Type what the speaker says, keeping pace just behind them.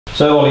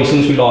So Ollie,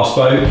 since we last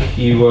spoke,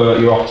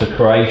 you're off to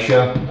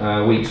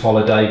Croatia, week's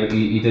holiday, but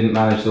you didn't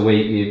manage the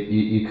week.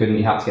 You couldn't.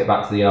 You had to get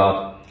back to the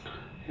yard.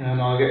 Yeah,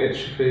 no, I get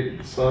itchy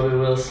feet, so I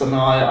will. So no,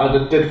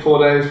 I did 4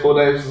 days. 4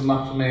 days was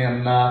enough for me,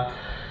 and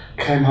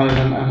came home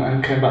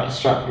and came back to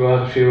Stratford where I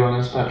had a few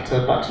runners back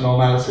to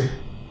normality.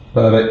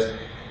 Perfect.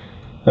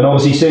 And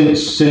obviously,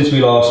 since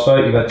we last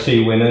spoke, you've had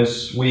 2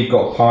 winners. We've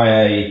got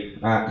Paye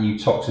at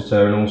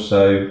Utoxeter and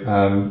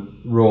also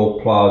Royal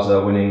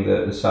Plaza winning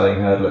the Selling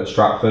Hurdle at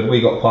Stratford.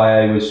 We got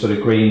Paye was sort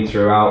of green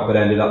throughout, but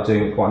ended up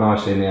doing it quite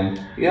nicely in the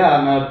end. Yeah,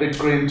 and a big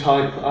green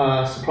type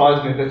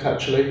surprised me a bit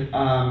actually.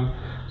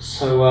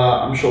 So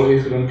I'm sure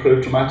he's going to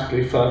improve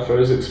dramatically for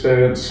his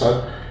experience.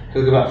 So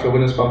he'll go back for a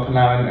winner's bumper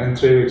now in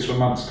 3 weeks or a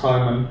month's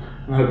time,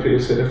 and hopefully you'll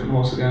see a different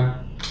horse again.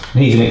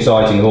 He's an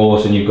exciting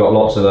horse, and you've got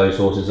lots of those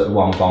horses that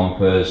won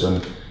bumpers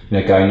and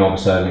going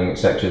novice hurdling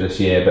etc. this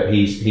year. But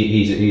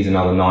he's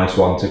another nice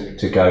one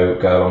to go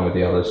along with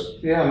the others.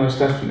 Yeah, most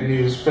definitely.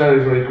 He was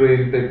very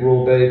green, big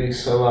raw baby.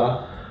 So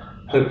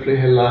hopefully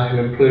he'll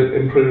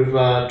improve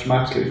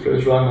dramatically for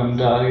his run. And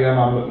yeah,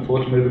 I'm looking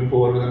forward to moving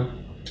forward with him.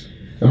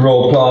 And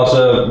Royal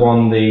Plaza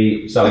won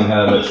the Selling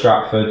Hurdle at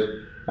Stratford.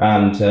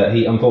 And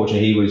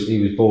unfortunately he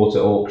was bought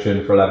at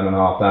auction for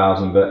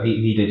 11,500, but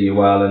he did you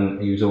well, and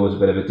he was always a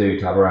bit of a dude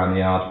to have around the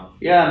yard.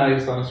 Yeah, no,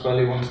 he's done as well.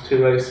 He won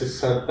 2 races,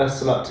 so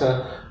best of luck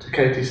to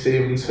Katie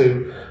Stevens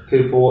who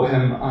bought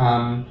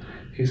him.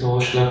 He's a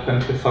horse she'll have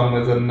plenty of fun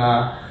with, and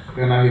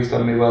he's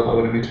done me well by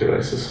winning me 2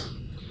 races.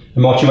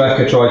 And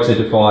Mochueka tried to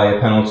defy a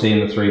penalty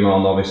in the 3-mile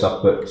novice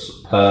up at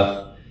Perth.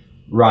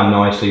 Ran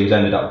nicely, was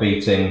ended up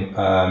beating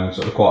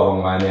sort of quite a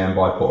long way in the end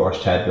by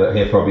Portrush Ted, but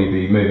he'll probably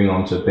be moving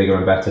on to bigger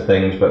and better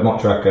things. But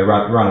Mochueka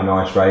ran a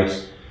nice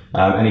race.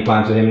 Any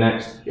plans with him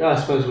next? Yeah, I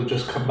suppose we'll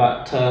just come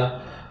back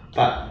to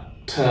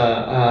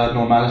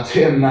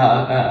normality and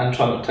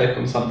try not to take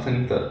on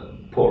something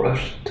that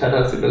Portrush Ted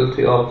has the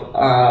ability of.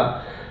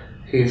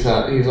 He's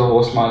a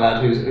horse, my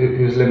lad,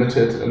 who's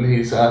limited, and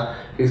he's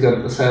going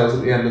to the sales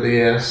at the end of the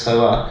year.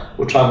 So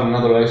we'll try and win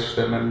another race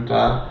with him, and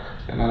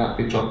that'll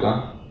be job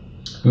done.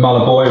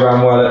 Muller Boy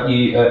ran well at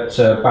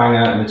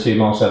Bangor in the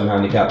 2-mile 7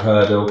 handicap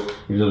hurdle.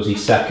 He was obviously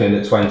second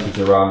at 20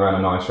 to run, ran a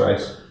nice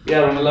race. Yeah,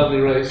 ran a lovely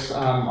race.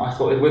 I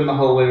thought he'd win the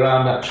whole way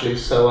round actually.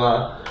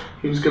 So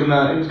he was given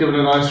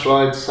a nice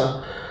ride.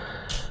 So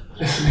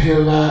listen,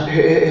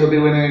 he'll be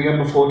winning again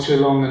before too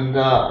long, and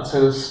I'd say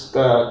this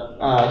step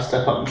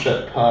up and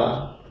trip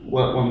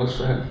worked wonders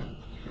for him.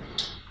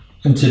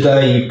 And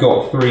today you've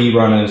got 3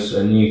 runners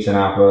at Newton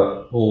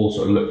Abbot, all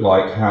sort of look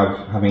like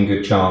having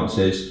good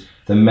chances.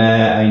 The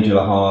mare, Angel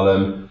of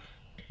Harlem,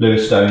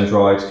 Lewis Stone's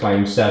rides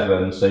claim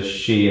 7, so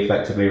she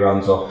effectively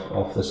runs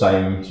off the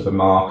same sort of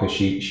mark as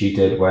she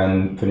did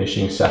when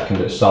finishing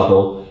second at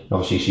Southall.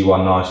 Obviously she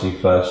won nicely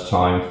first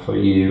time for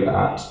you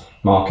at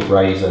Market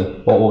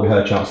Raisin. What would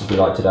her chances be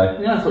like today?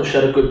 Yeah, I thought she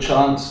had a good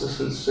chance.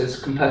 It's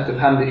a competitive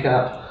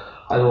handicap.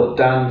 I thought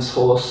Dan's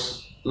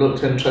horse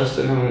looked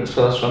interesting having its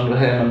first run with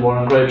him, and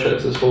Warren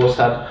Greytrick's horse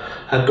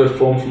had good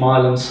form from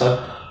Ireland.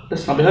 So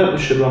listen, I'll be hoping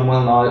she should run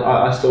well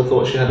now. I still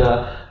thought she had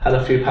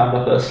a few pound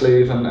up her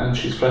sleeve, and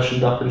she's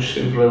freshened up and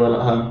she seems very well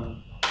at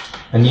home.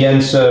 And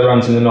Jens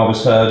runs in the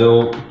novice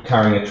hurdle,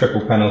 carrying a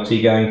triple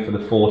penalty, going for the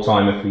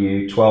 4-timer for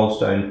you, 12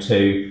 stone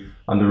 2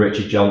 under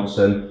Richard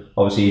Johnson.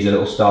 Obviously he's a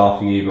little star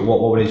for you, but what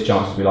would his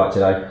chances be like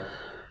today?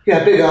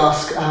 Yeah, big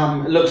ask.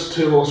 It looks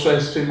a 2-horse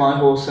race between my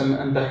horse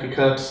and Becky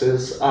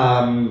Curtis's.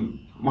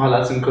 My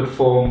lad's in good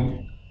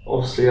form.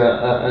 Obviously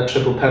a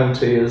triple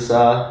penalty is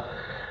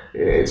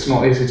it's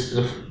not easy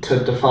to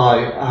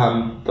defy,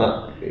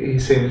 but he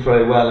seems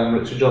very well, and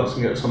Richard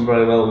Johnson gets on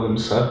very well with him.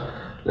 So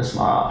listen,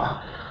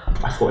 I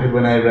thought he'd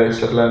win a race,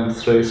 let alone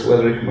 3. So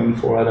whether he can win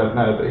 4, I don't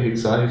know. But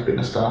he's been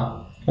a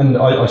star. And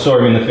I saw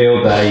him in the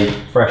field day,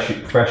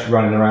 fresh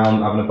running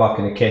around, having a buck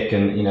and a kick,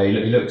 and he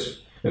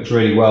looks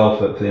really well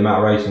for the amount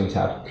of racing he's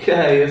had.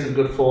 Yeah, he is in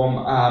good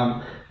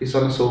form. He's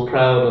done us all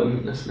proud,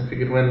 and listen, if he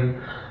could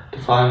win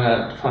defying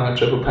a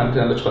triple penalty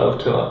under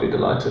 12 too, I'd be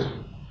delighted.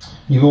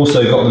 You've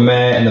also got the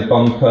mare in the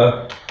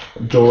bumper,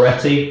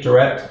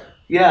 Dorette.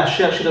 Yeah,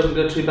 she actually doesn't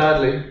go too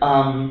badly.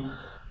 A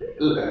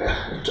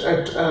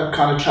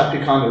kind of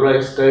trappy kind of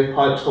race. Dave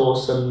Pipe's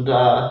horse and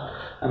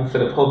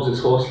Philip Hobbs'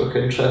 horse look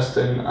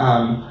interesting.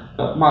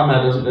 But my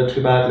mare doesn't go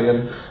too badly,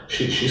 and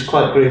she's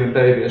quite green and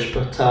babyish.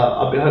 But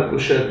I'd be hopeful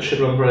she'd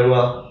run very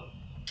well.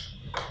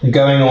 And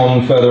going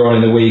on further on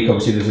in the week,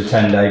 obviously there's a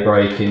 10-day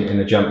break in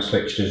the jumps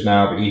fixtures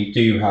now, but you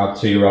do have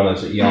 2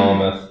 runners at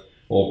Yarmouth,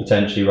 or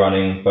potentially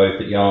running both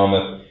at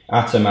Yarmouth.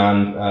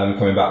 Ataman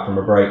coming back from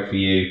a break for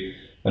you,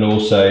 and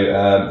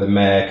also the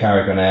mare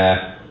Carrigan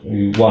Air,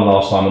 who won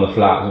last time on the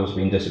flat, has also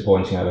been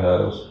disappointing over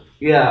hurdles.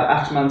 Yeah,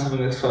 Ataman's having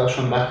his first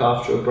run back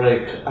after a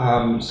break,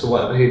 so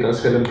whatever he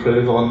does, he'll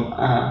improve on.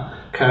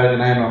 Carrigan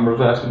Air, I'm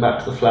reverting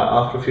back to the flat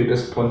after a few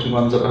disappointing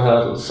runs at the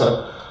hurdles,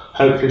 so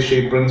hopefully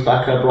she brings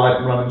back her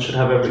Brighton run and should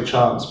have every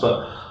chance,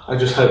 but I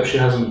just hope she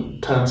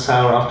hasn't turned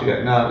sour after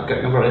getting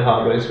a very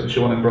hard race when she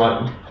won in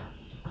Brighton.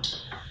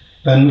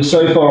 And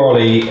so far,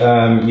 Ollie,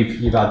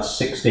 you've had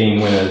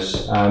 16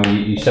 winners.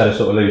 You set a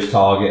sort of loose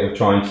target of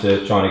trying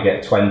to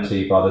get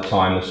 20 by the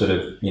time the sort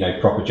of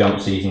proper jump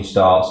season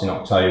starts in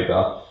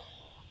October.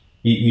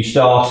 You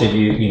started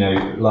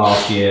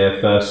last year,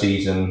 first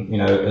season,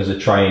 as a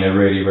trainer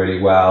really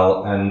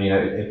well, and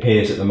it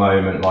appears at the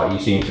moment like you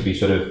seem to be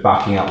sort of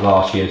backing up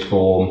last year's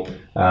form.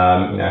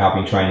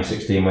 Having trained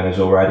 16 winners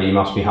already, you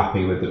must be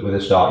happy with the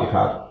start you've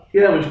had.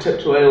 Yeah, we've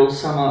tipped away all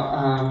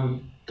summer.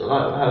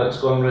 Like how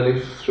it's gone really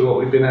through what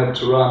we've been able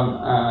to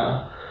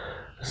run.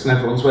 Listen,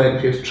 everyone's waiting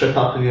for you to trip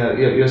up in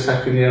your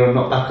second year and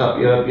not back up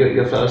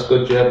your first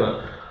good year,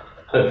 but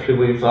hopefully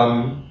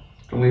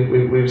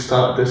we've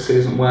started this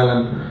season well,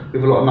 and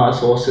we've a lot of nice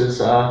horses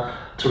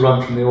to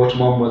run from the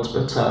autumn onwards.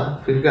 But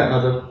if we could get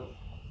another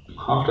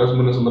half dozen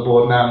winners on the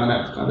board now in the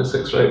next kind of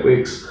 6 or 8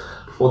 weeks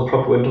before the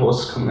proper winter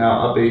horses coming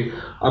out, I'll be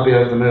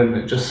over the moon.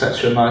 It just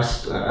sets you a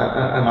nice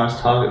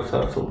target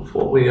for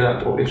what we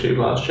achieved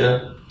last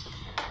year.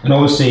 And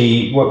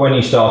obviously, when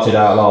you started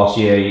out last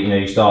year,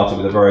 you started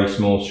with a very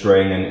small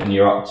string, and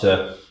you're up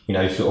to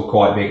sort of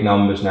quite big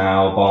numbers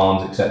now,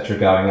 barns, etc.,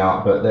 going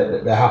up. But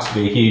there has to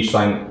be a huge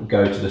thank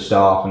go to the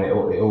staff, and it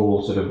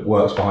all sort of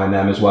works behind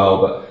them as well.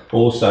 But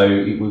also,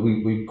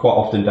 we quite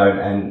often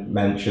don't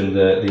mention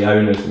the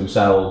owners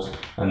themselves,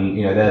 and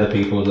they're the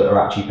people that are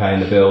actually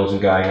paying the bills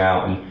and going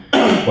out and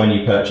when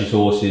you purchase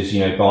horses,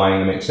 buying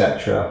them,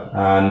 etc.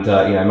 And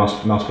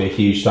must be a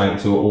huge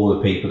thank to all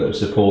the people that have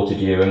supported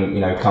you,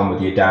 and come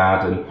with your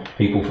dad and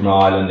people from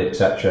Ireland,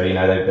 etc.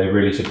 They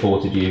really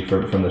supported you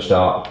from the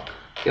start.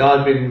 Yeah,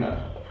 I've been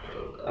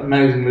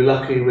amazingly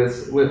lucky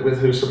with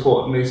who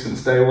supported me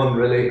since day one,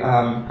 really.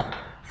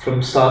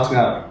 From starting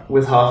out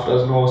with half a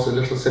dozen horses,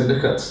 little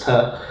syndicates,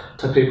 to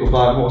people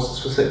buying horses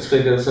for 6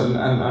 figures and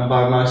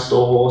buying nice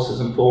store horses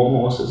and form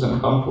horses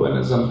and bumper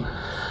winners and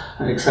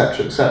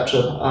etc. It's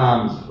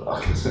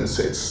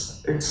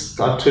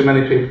I've too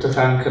many people to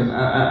thank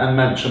and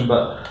mention,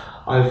 but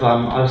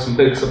I've some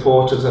big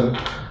supporters, and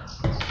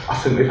I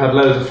think we've had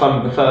loads of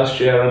fun in the first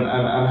year,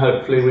 and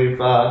hopefully we've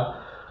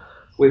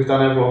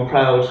done everyone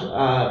proud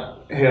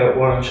here at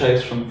Warren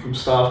Chase, from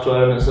staff to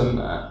owners and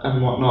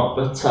whatnot.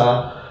 But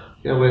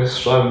we're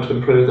striving to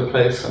improve the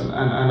place and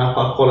up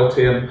our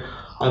quality, and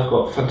I've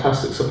got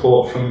fantastic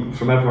support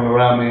from everyone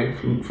around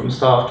me, from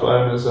staff to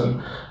owners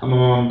and my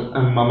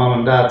mum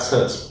and dad.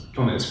 So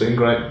it's been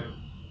great.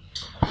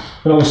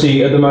 And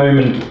obviously, at the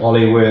moment,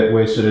 Ollie,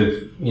 we're sort of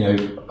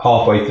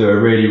halfway through a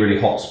really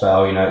hot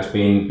spell. It's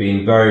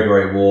been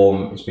very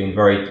warm. It's been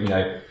very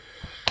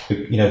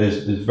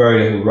there's very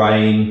little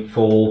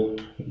rainfall.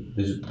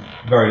 There's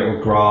very little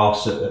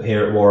grass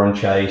here at Warren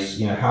Chase.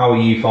 How are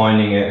you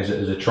finding it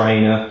as a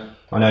trainer?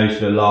 I know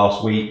sort of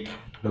last week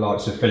the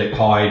likes of Philip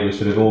Hyde was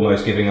sort of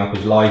almost giving up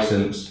his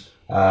licence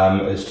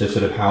as to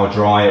sort of how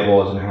dry it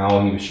was and how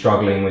he was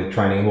struggling with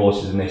training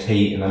horses in this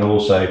heat, and then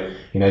also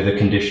the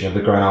condition of the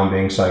ground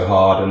being so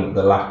hard and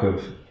the lack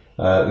of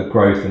the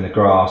growth in the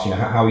grass.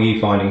 How are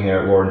you finding here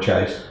at Warren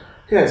Chase?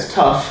 Yeah, it's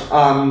tough.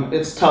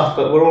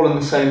 But we're all in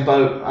the same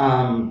boat.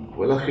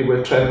 We're lucky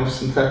we're training with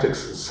synthetic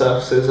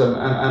surfaces and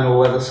all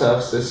weather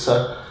surfaces,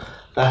 so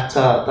that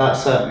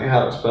certainly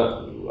helps.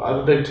 But I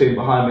have a big team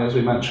behind me, as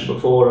we mentioned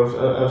before,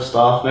 of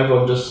staff, and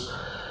everyone just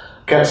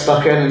gets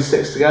stuck in and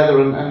sticks together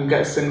and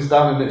gets things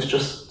done. And it's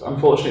just,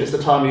 unfortunately, it's the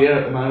time of year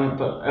at the moment,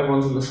 but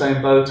everyone's in the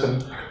same boat,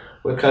 and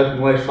we're coping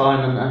away fine.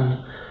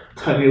 And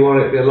don't you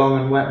worry, it'll be a long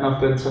and wet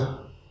enough winter.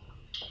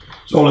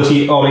 So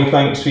Ollie,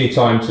 thanks for your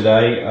time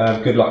today.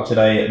 Good luck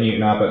today at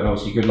Newton Abbot, and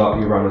obviously good luck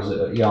with your runners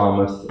at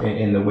Yarmouth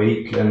in the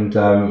week. And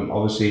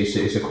obviously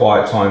it's a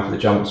quiet time for the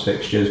jumps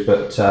fixtures,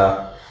 but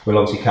we'll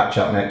obviously catch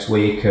up next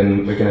week,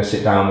 and we're going to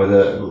sit down with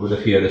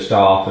a few of the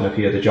staff and a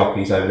few of the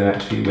jockeys over the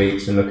next few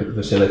weeks and look at the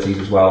facilities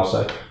as well.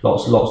 So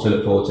lots to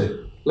look forward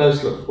to.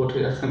 Loads to look forward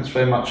to. Yeah, thanks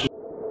very much.